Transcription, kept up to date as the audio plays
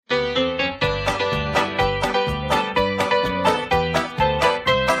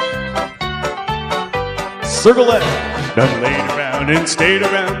circle left. Done laid around and stayed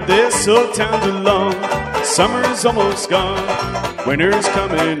around this old town too long. Summer's almost gone, winter's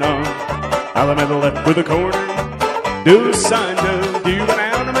coming on. Alameda left with a corner, do sign do an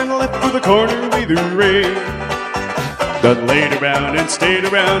Alameda left with a corner with the rain. Done laid around and stayed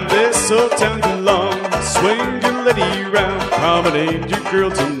around this old town too long. Swing your lady round, promenade your girl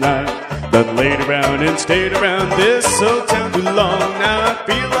tonight. Done laid around and stayed around this old town too long. Now I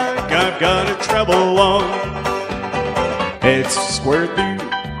feel like I've gotta travel along. It's square through,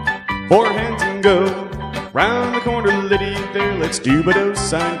 four hands and go. Round the corner, lady, there, let's do but oh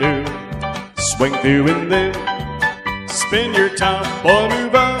sign do. Swing through and then spin your top, boy,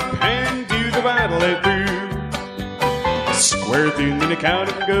 move up and do the ballet through. Square through, then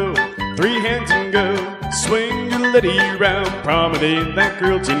count and go. Three hands and go. Swing your lady round, promenade that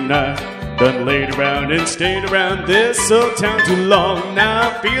girl tonight. Done laid around and stayed around this old town too long.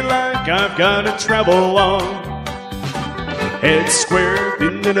 Now I feel like I've gotta travel along. Head square,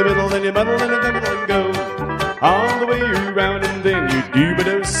 in the middle, then you muddle and then go. All the way around and then you do but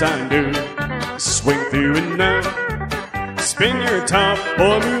no sign do. Swing through and now, spin your top,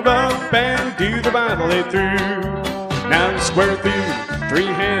 or move up and do the ballet through. Now square through, three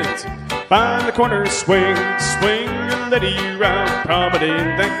hands, find the corner, swing, swing your lady round,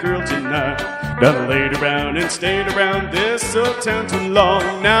 promenade that girl tonight. Done laid around and stayed around this old town too long.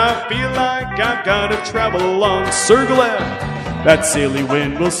 Now I feel like I've gotta travel along. Circle left, that silly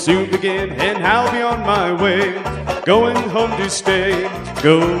wind will soon begin, and I'll be on my way, going home to stay,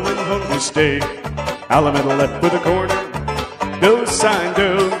 going home to stay. Alameda left with a corner, no sign,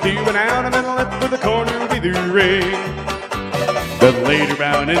 do an Alameda left with a corner with the rain. Done laid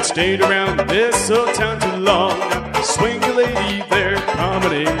around and stayed around this old town too long. Swing a lady there,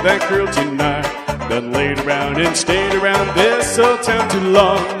 promenade that girl tonight. Done laid around and stayed around this old town too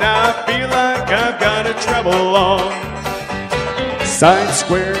long. Now I feel like I've gotta travel along. Side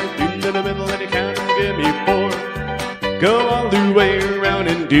square, in the middle, and you count and give me four. Go all the way around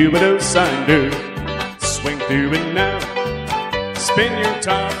and do what those sign do. Swing through and now, spin your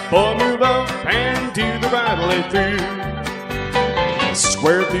top, or move up and do the ballet through.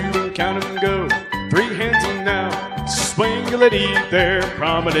 Square through and count and go. Three hands and now, swing your lady there,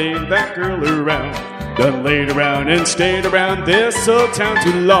 promenade that girl around. Done laid around and stayed around this old town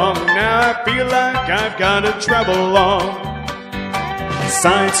too long. Now I feel like I've gotta travel along.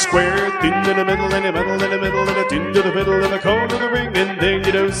 Side square, thin in the middle, and a middle, in the middle, and a tin to the middle, and a corner of the ring, and then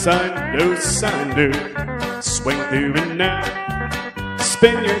you don't sign, do. Swing through and now,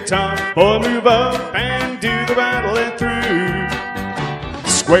 spin your top, or move up and do the ballet through.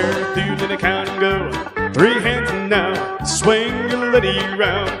 Square through, then a count and go. Three hands and now, swing your lady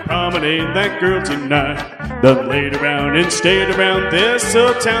round, promenade that girl tonight. Done laid around and stayed around this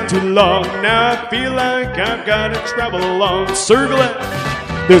old town too long. Now I feel like I've gotta travel along. Circle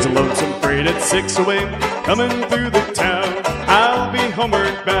left, there's a lonesome freight at 6 away, coming through the town. I'll be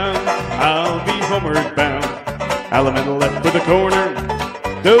homeward bound, I'll be homeward bound. Alameda left with a corner,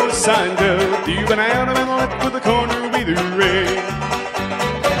 no sign do an Alameda left with a corner with the rain.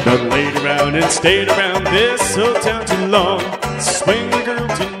 Done laid around and stayed around this old town too long. Swing the girl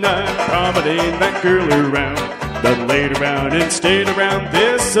tonight, promenade that girl around. Done laid around and stayed around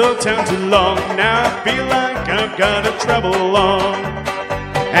this old town too long. Now I feel like I've gotta travel along,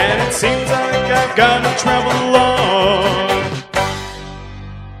 and it seems like I've gotta travel along.